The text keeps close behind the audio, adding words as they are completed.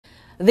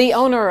The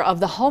owner of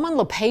the home on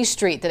LePay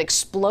Street that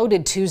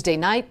exploded Tuesday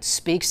night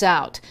speaks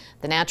out.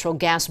 The natural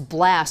gas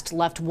blast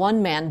left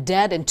one man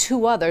dead and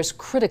two others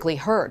critically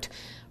hurt.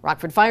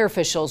 Rockford fire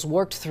officials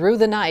worked through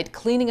the night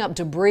cleaning up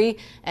debris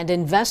and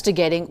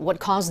investigating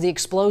what caused the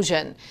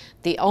explosion.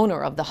 The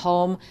owner of the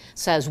home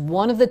says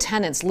one of the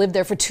tenants lived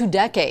there for 2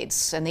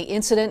 decades, and the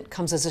incident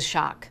comes as a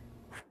shock.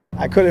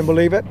 I couldn't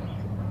believe it.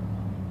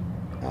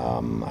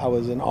 I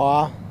was in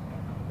awe,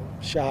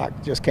 shock,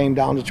 just came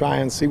down to try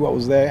and see what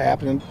was there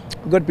happening.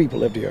 Good people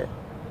lived here.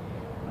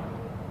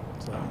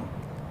 So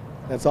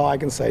that's all I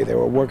can say. They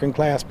were working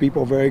class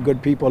people, very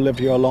good people, lived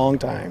here a long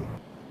time.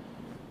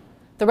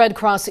 The Red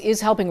Cross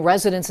is helping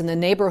residents in the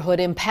neighborhood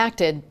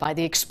impacted by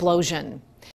the explosion.